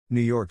New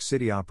York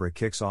City Opera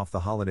kicks off the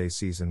holiday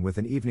season with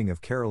an evening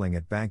of caroling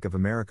at Bank of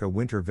America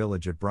Winter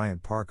Village at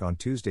Bryant Park on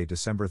Tuesday,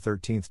 December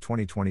 13,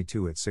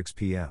 2022 at 6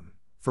 p.m.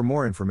 For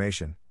more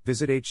information,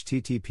 visit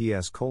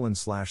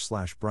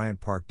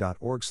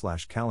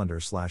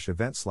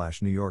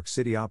https://bryantpark.org/calendar/event/New York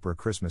City Opera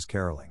Christmas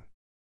Caroling.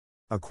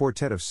 A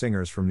quartet of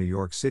singers from New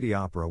York City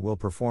Opera will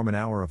perform an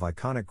hour of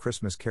iconic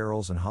Christmas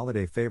carols and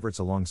holiday favorites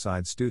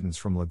alongside students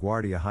from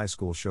LaGuardia High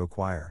School Show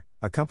Choir,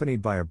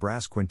 accompanied by a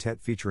brass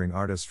quintet featuring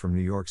artists from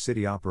New York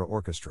City Opera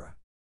Orchestra.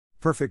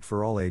 Perfect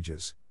for all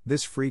ages,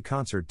 this free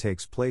concert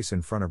takes place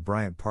in front of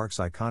Bryant Park's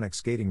iconic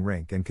skating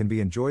rink and can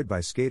be enjoyed by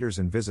skaters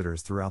and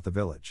visitors throughout the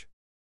village.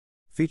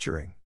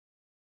 Featuring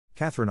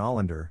Catherine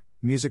Allender,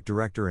 music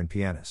director and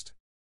pianist;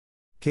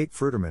 Kate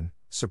Fruderman,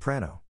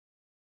 soprano;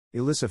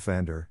 Elissa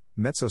Fender,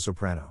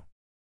 mezzo-soprano;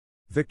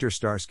 Victor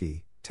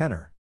Starsky,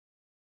 tenor;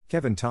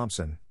 Kevin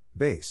Thompson,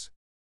 bass.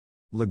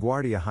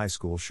 LaGuardia High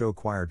School Show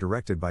Choir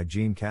directed by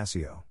Gene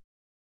Cassio.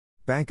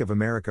 Bank of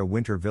America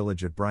Winter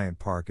Village at Bryant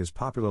Park is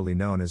popularly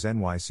known as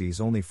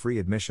NYC's only free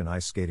admission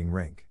ice skating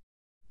rink.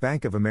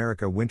 Bank of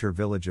America Winter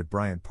Village at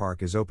Bryant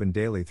Park is open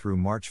daily through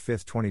March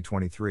 5,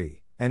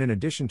 2023, and in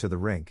addition to the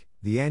rink,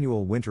 the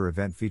annual winter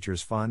event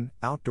features fun,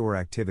 outdoor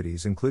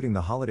activities including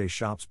the holiday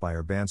shops by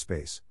Urban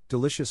Space,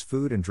 delicious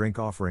food and drink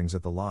offerings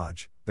at the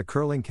lodge, the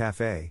curling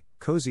cafe,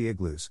 cozy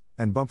igloos,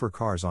 and bumper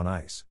cars on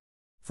ice.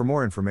 For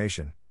more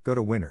information, go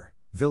to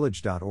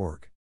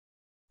wintervillage.org.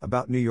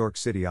 About New York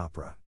City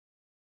Opera.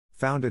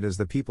 Founded as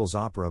the People's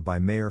Opera by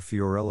Mayor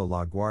Fiorello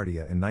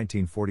LaGuardia in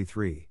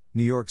 1943,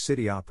 New York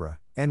City Opera,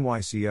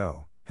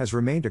 NYCO, has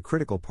remained a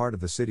critical part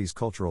of the city's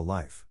cultural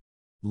life.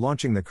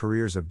 Launching the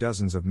careers of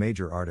dozens of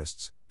major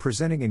artists,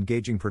 presenting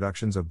engaging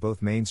productions of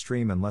both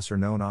mainstream and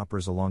lesser-known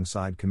operas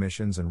alongside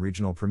commissions and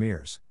regional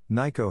premieres,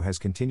 NYCO has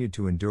continued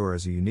to endure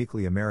as a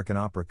uniquely American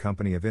opera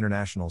company of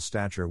international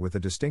stature with a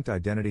distinct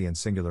identity and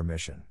singular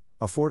mission: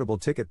 affordable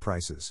ticket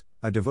prices,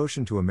 a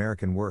devotion to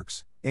American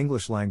works,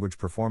 English-language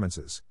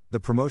performances, the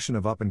promotion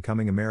of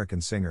up-and-coming American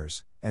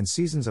singers, and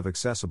seasons of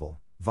accessible,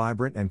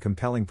 vibrant and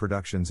compelling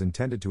productions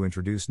intended to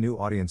introduce new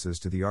audiences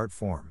to the art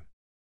form.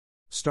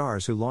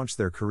 Stars who launched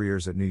their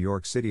careers at New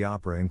York City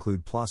Opera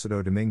include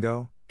Placido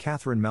Domingo,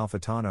 Catherine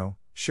Malfitano,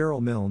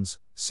 Cheryl Milnes,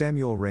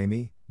 Samuel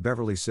Ramey,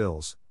 Beverly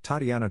Sills,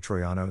 Tatiana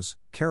Troyanos,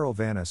 Carol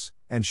Vanis,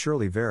 and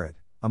Shirley Verrett,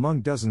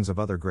 among dozens of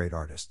other great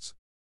artists.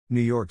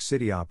 New York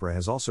City Opera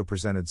has also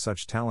presented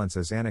such talents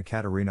as Anna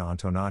Katerina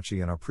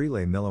Antonacci and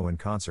Aprile Millo in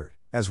concert,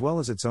 as well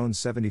as its own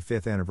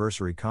 75th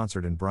anniversary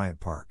concert in Bryant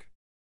Park.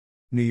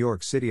 New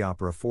York City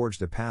Opera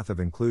forged a path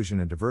of inclusion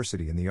and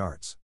diversity in the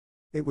arts.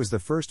 It was the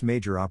first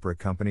major opera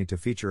company to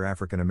feature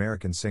African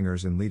American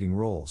singers in leading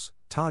roles: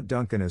 Todd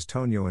Duncan as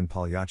Tonio in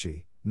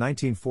Pagliacci,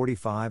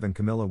 1945, and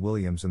Camilla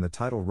Williams in the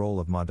title role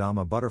of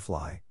Madama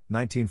Butterfly,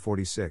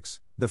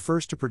 1946, the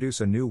first to produce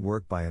a new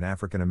work by an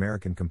African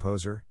American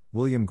composer,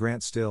 William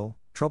Grant Still,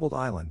 Troubled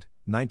Island,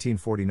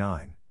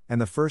 1949, and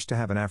the first to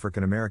have an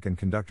African American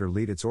conductor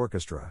lead its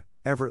orchestra,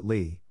 Everett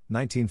Lee,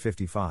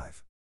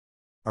 1955.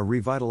 A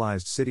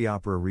revitalized City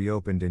Opera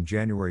reopened in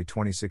January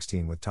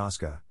 2016 with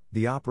Tosca,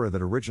 the opera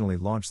that originally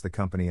launched the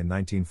company in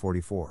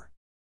 1944.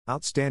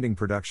 Outstanding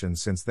productions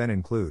since then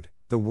include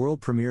the world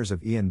premieres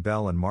of Ian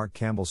Bell and Mark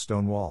Campbell's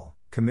Stonewall,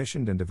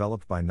 commissioned and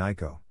developed by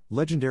NYCO,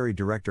 legendary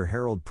director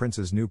Harold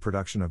Prince's new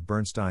production of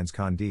Bernstein's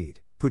Candide,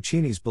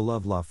 Puccini's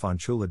beloved La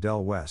Fanciulla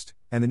del West,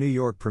 and the New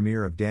York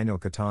premiere of Daniel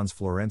Catan's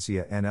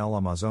Florencia en el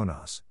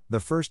Amazonas, the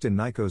first in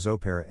NYCO's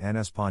Opera en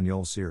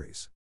Español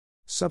series.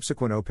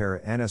 Subsequent Opera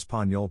en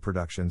Español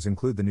productions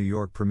include the New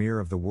York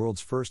premiere of the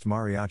world's first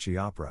mariachi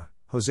opera,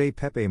 José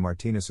Pepe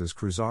Martínez's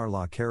Cruzar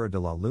la Cara de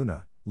la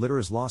Luna,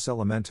 Litera's Los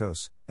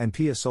Elementos, and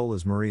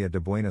Piazzolla's Maria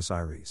de Buenos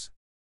Aires.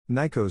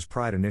 NYCO's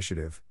Pride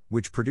Initiative,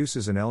 which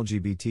produces an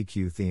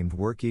LGBTQ-themed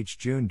work each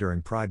June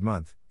during Pride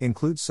Month,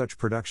 includes such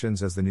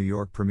productions as the New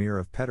York premiere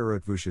of Peter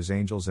Otvush's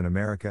Angels in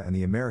America and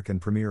the American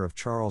premiere of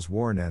Charles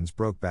Warren's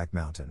Brokeback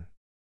Mountain.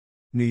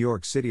 New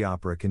York City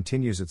Opera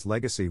continues its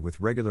legacy with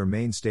regular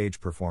main stage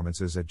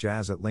performances at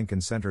Jazz at Lincoln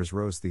Center's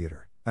Rose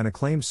Theater, an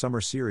acclaimed summer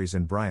series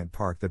in Bryant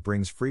Park that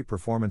brings free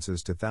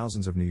performances to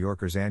thousands of New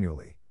Yorkers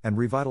annually, and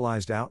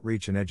revitalized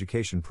outreach and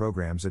education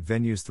programs at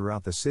venues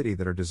throughout the city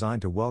that are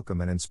designed to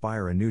welcome and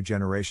inspire a new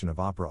generation of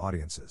opera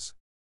audiences.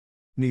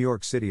 New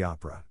York City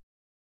Opera.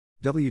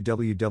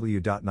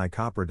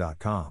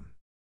 www.nycopera.com.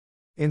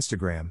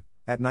 Instagram,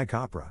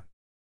 @NYCopera.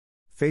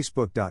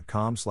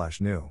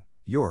 Facebook.com/New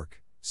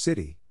York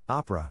City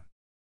Opera.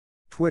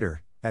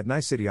 Twitter,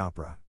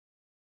 @NYCityOpera.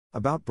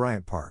 About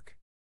Bryant Park.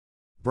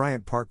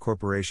 Bryant Park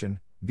Corporation,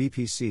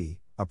 BPC,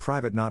 a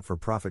private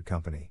not-for-profit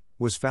company,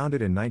 was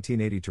founded in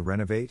 1980 to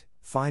renovate,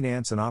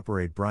 finance and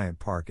operate Bryant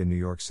Park in New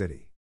York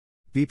City.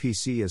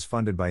 BPC is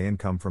funded by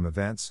income from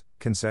events,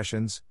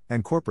 concessions,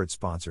 and corporate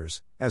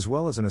sponsors, as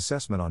well as an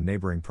assessment on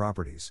neighboring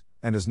properties,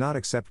 and does not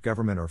accept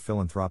government or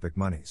philanthropic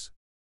monies.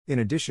 In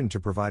addition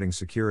to providing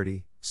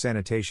security,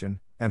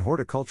 sanitation, and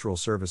horticultural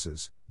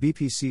services,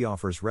 BPC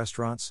offers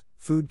restaurants,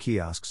 food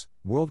kiosks,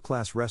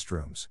 world-class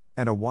restrooms,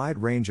 and a wide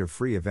range of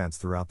free events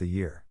throughout the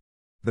year.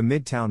 The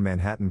Midtown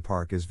Manhattan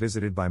Park is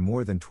visited by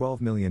more than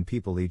 12 million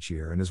people each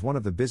year and is one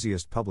of the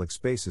busiest public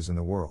spaces in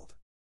the world.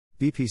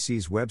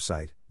 BPC's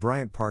website,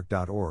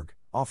 bryantpark.org,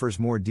 offers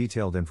more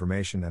detailed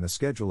information and a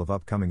schedule of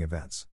upcoming events.